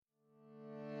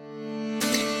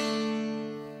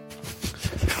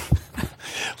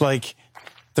like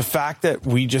the fact that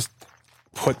we just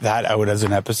put that out as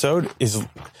an episode is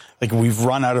like we've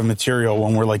run out of material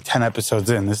when we're like 10 episodes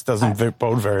in. This doesn't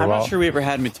bode very well. I'm not sure we ever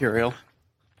had material.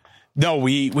 No,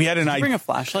 we had an idea. Bring a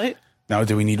flashlight? No,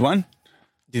 do we need one?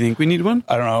 Do you think we need one?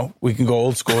 I don't know. We can go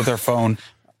old school with our phone.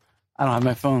 I don't have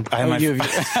my phone. I have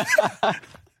my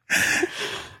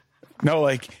No,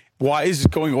 like, why is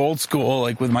going old school,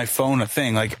 like, with my phone a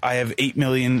thing? Like, I have 8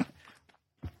 million,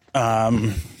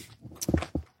 I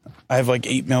have, like,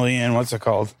 8 million, what's it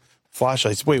called?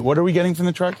 Flashlights. Wait, what are we getting from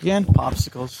the truck again?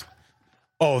 Popsicles.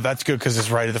 Oh, that's good, because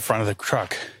it's right at the front of the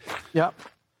truck. Yep.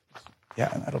 Yeah,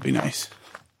 that'll be nice.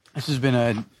 This has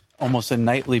been almost a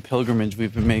nightly pilgrimage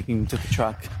we've been making to the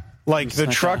truck. Like, the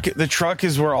truck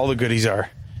is where all the goodies are,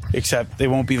 except they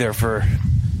won't be there for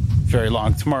very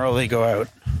long. Tomorrow they go out.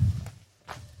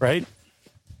 Right?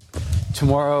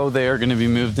 Tomorrow they are going to be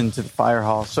moved into the fire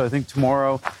hall. So I think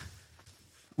tomorrow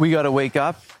we got to wake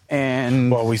up and...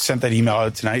 Well, we sent that email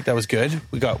out tonight. That was good.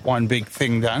 We got one big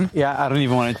thing done. Yeah, I don't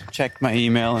even want to check my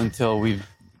email until we've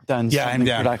done something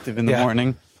productive in the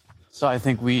morning. So I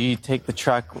think we take the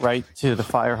truck right to the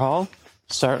fire hall,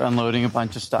 start unloading a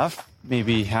bunch of stuff,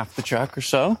 maybe half the truck or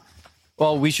so.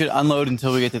 Well, we should unload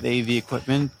until we get to the AV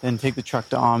equipment, then take the truck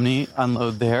to Omni,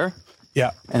 unload there.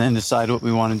 Yeah. And then decide what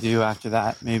we want to do after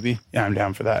that, maybe. Yeah, I'm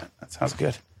down for that. That sounds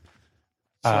good.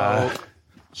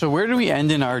 So where do we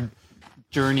end in our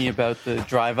journey about the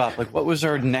drive up? Like, what was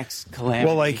our next calamity?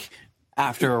 Well, like,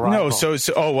 after arrival? No,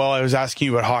 I was asking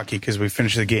you about hockey because we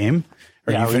finished the game.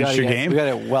 Or you finished your game? We got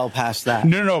it well past that.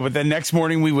 No, but then next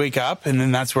morning we wake up and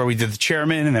then that's where we did the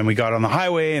chairman and then we got on the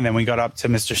highway and then we got up to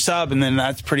Mr. Sub and then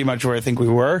that's pretty much where I think we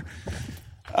were.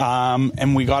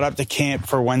 And we got up to camp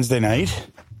for Wednesday night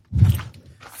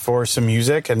for some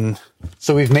music, and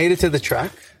so we've made it to the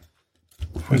truck.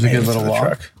 It was a good little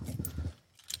walk.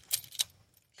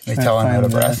 Can I tell I'm out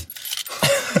of breath?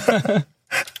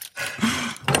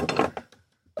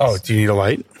 Oh, do you need a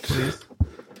light? Please.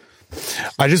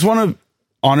 I just want to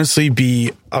honestly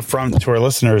be upfront to our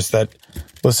listeners that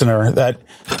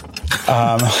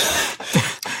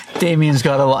Damien's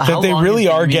got a lot. That they really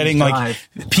are getting like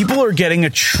people are getting a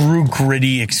true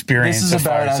gritty experience. This is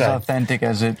about as authentic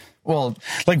as it. Well,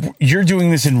 like you're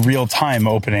doing this in real time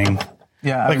opening.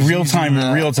 Yeah. Like real time.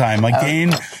 Like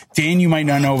Dan, you might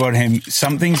not know about him.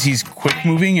 Some things he's quick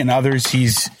moving and others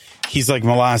he's like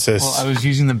molasses. Well, I was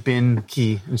using the bin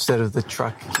key instead of the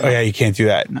truck key. Oh yeah, you can't do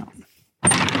that. No.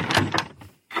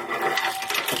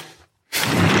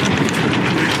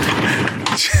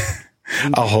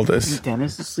 I'll hold this.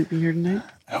 Dennis is sleeping here tonight?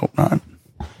 I hope not.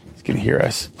 He's going to hear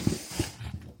us.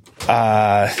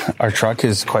 Our truck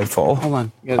is quite full. Hold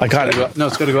on. I got it. No,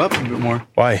 it's got to go up a bit more.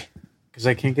 Why? Because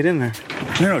I can't get in there.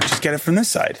 No, just get it from this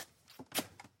side.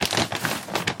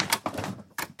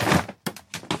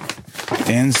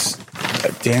 Dan's.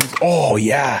 Oh,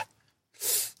 yeah.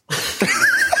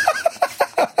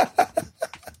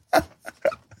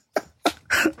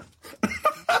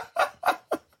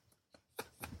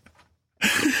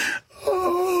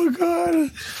 Oh,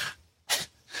 God.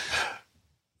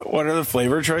 What are the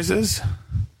flavor choices?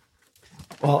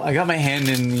 Well, I got my hand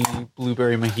in the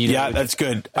blueberry mojito. Yeah, that's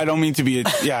good. I don't mean to be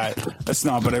that's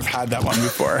not, but I've had that one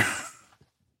before.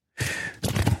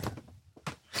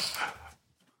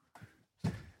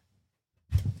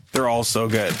 They're all so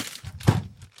good.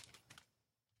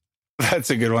 That's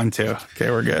a good one too. Okay,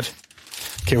 we're good.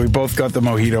 Okay, we both got the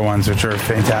mojito ones, which are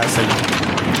fantastic.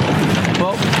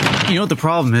 Well, you know what the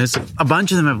problem is? A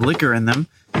bunch of them have liquor in them.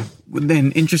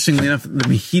 Then, interestingly enough, the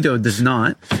mojito does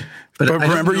not. But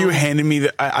remember you handed me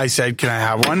I said, can I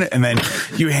have one? And then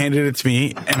you handed it to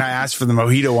me and I asked for the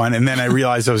mojito one. And then I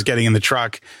realized I was getting in the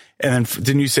truck. And then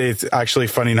didn't you say it's actually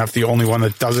funny enough, the only one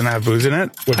that doesn't have booze in it?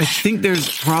 I think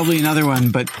there's probably another one,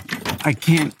 but I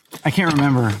can't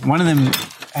remember. One of them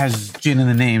has gin in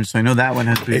the name. So I know that one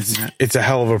has booze in it. It's a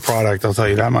hell of a product. I'll tell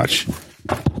you that much.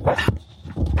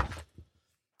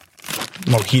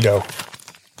 Mojito.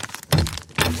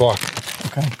 Fuck.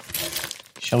 Okay.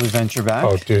 Shall we venture back?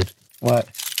 Oh, dude. What?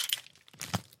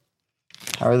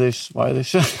 Why are they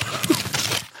so?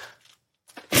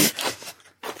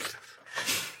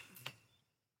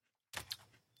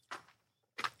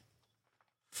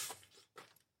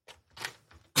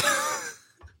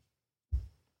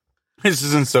 This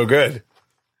isn't so good.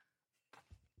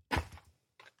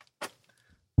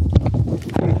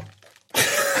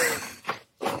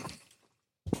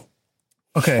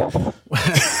 Okay.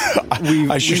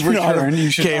 I should not have,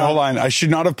 okay, hold on. I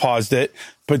should not have paused it,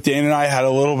 but Dan and I had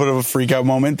a little bit of a freak out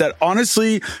moment that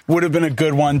honestly would have been a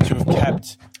good one to have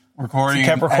kept recording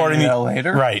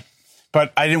later. Right.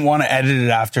 but I didn't want to edit it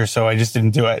after, so I just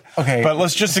didn't do it. Okay. But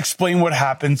let's just explain what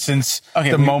happened since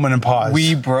the moment and pause.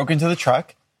 We broke into the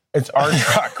truck. It's our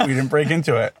truck. We didn't break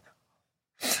into it.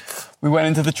 We went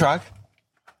into the truck,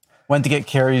 went to get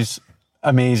Carrie's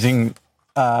amazing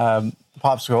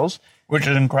popsicles. Which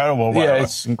is incredible. Yeah,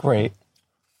 it's great.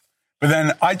 But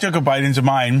then I took a bite into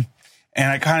mine,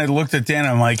 and I kind of looked at Dan,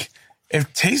 and I'm like,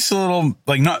 it tastes a little,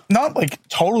 like, not like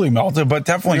totally melted, but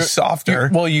definitely softer.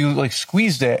 You like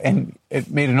squeezed it, and it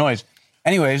made a noise.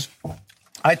 Anyways,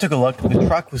 I took a look. The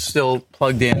truck was still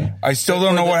plugged in. I still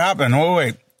don't know what happened.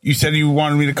 Wait. You said you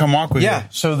wanted me to come walk with you. Yeah,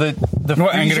 so the freezer...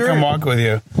 I'm going to come walk with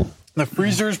you. The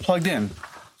freezer is plugged in.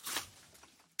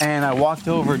 And I walked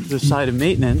over to the side of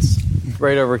maintenance,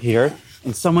 right over here,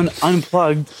 and someone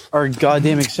unplugged our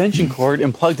goddamn extension cord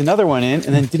and plugged another one in,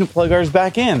 and then didn't plug ours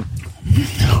back in.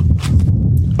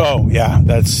 Oh, yeah,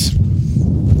 that's...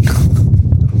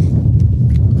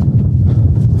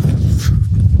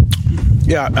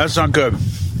 Yeah, that's not good.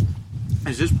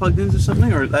 Is this plugged into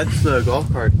something, or that's the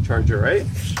golf cart charger, right?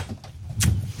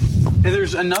 And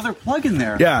there's another plug in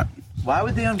there. Yeah. Why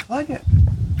would they unplug it?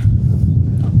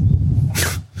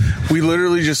 We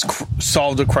literally just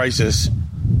solved a crisis.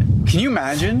 Can you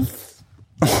imagine?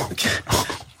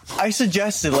 I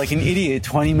suggested, like an idiot,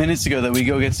 20 minutes ago that we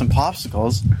go get some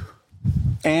popsicles.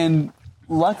 And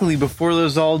luckily, before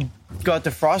those all got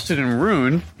defrosted and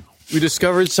ruined, we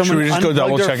discovered someone Should we just go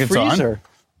double check it's on?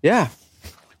 Yeah.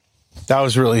 That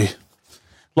was really...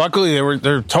 Luckily,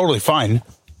 they're totally fine.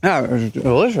 Yeah, it was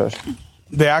delicious.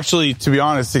 They actually, to be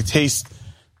honest, they taste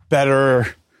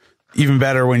better, even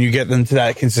better when you get them to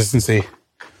that consistency.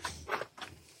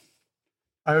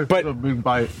 But a big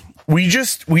bite. We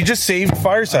just saved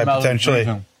Fireside potentially.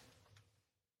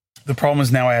 The problem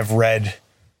is now I have red.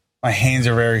 My hands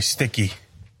are very sticky.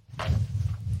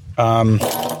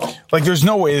 Like there's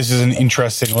no way this is an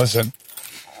interesting listen.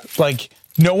 Like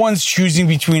no one's choosing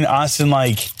between us and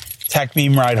like Tech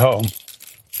Meme Ride Home.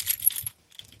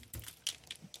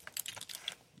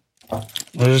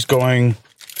 We're just going.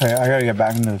 Okay, I gotta get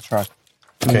back into the truck.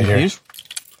 Okay, here.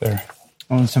 There.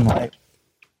 I want some light.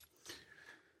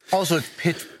 Also, it's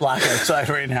pitch black outside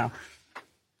right now.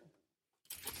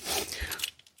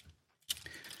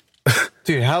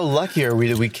 Dude, how lucky are we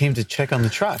that we came to check on the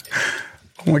truck?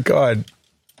 Oh my God.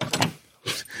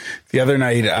 The other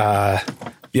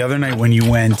night when you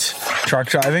went truck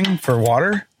driving for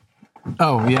water.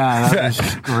 Oh yeah, that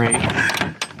was great.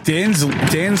 Dan's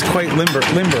quite limber.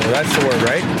 That's the word,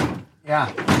 right?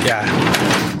 Yeah.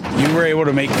 Yeah. You were able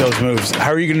to make those moves.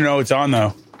 How are you going to know it's on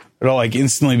though? It'll like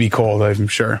instantly be cold, I'm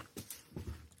sure.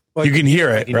 Well, you can hear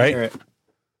it, right? Hear it.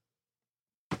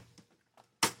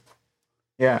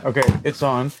 Yeah, okay, it's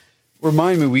on.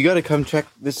 Remind me, we got to come check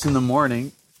this in the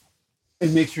morning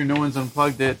and make sure no one's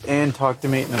unplugged it and talk to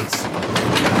maintenance.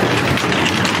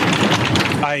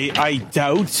 I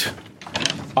doubt.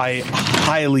 I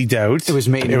highly doubt it was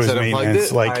maintenance. That unplugged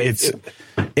it. Like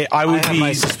I would have be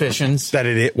my suspicions that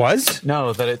it was.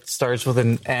 No, that it starts with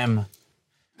an M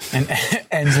and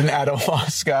ends in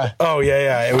Adawaska. Oh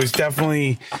yeah. It was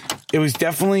definitely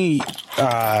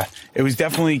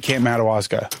Camp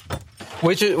Madawaska.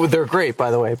 Which they're great,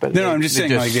 by the way. But no, I'm just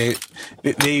saying, like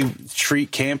they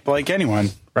treat camp like anyone,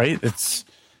 right? It's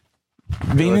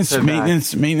maintenance.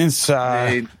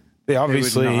 They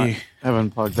obviously have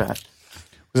unplugged that.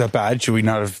 Was that bad? Should we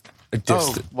not have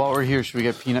dissed it? While we're here, should we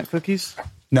get peanut cookies?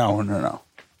 No.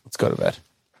 Let's go to bed.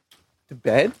 To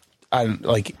bed?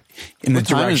 Like in the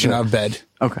direction of bed.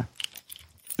 Okay.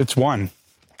 It's 1.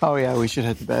 Oh yeah, we should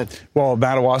head to bed. Well,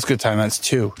 Madawaska time, that's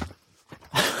 2.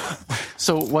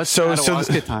 So what's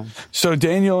Madawaska time? So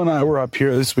Daniel and I were up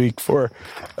here this week for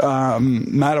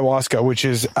Madawaska, which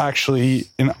is actually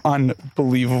an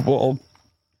unbelievable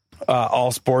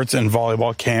all sports and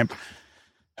volleyball camp.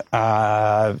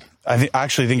 I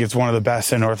actually think it's one of the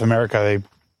best in North America. They,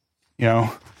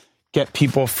 get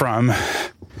people from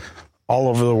all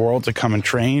over the world to come and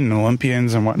train, and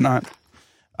Olympians and whatnot.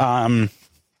 Why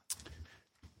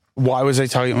was I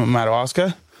talking about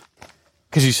Madawaska?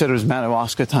 Because you said it was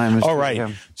Madawaska time. Oh,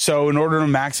 right. So in order to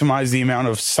maximize the amount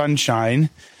of sunshine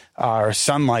or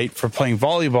sunlight for playing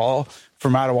volleyball for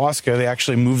Madawaska, they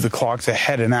actually moved the clocks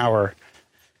ahead an hour,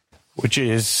 which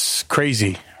is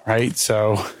crazy, right?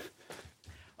 So...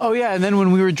 Oh, yeah, and then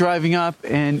when we were driving up,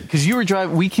 and because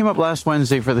we came up last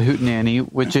Wednesday for the Hootenanny,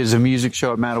 which is a music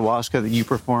show at Madawaska that you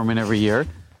perform in every year.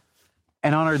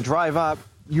 And on our drive up,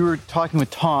 you were talking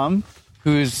with Tom,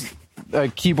 who's a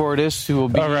keyboardist who will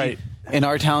be in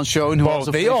our talent show. And who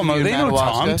also they all know, they know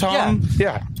Tom. Tom,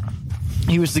 yeah.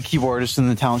 He was the keyboardist in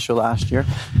the talent show last year.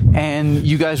 And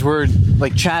you guys were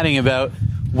like chatting about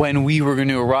when we were going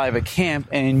to arrive at camp,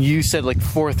 and you said like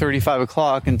 4:30, 5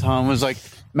 o'clock, and Tom was like,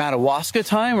 Madawaska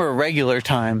time or regular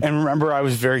time? And remember, I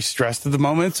was very stressed at the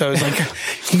moment, so I was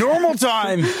like, normal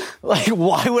time. Like,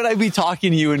 why would I be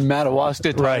talking to you in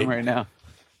Madawaska time right now?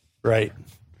 Right.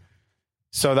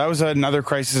 So that was another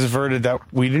crisis averted that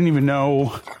we didn't even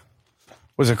know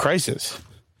was a crisis.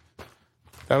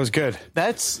 That was good.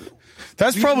 That's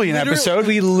probably an episode.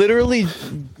 We literally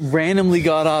randomly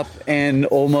got up and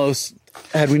almost,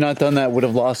 had we not done that, would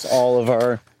have lost all of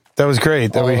our... That was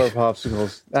great. All of our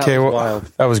popsicles. That was wild.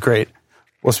 That was great.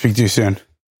 We'll speak to you soon.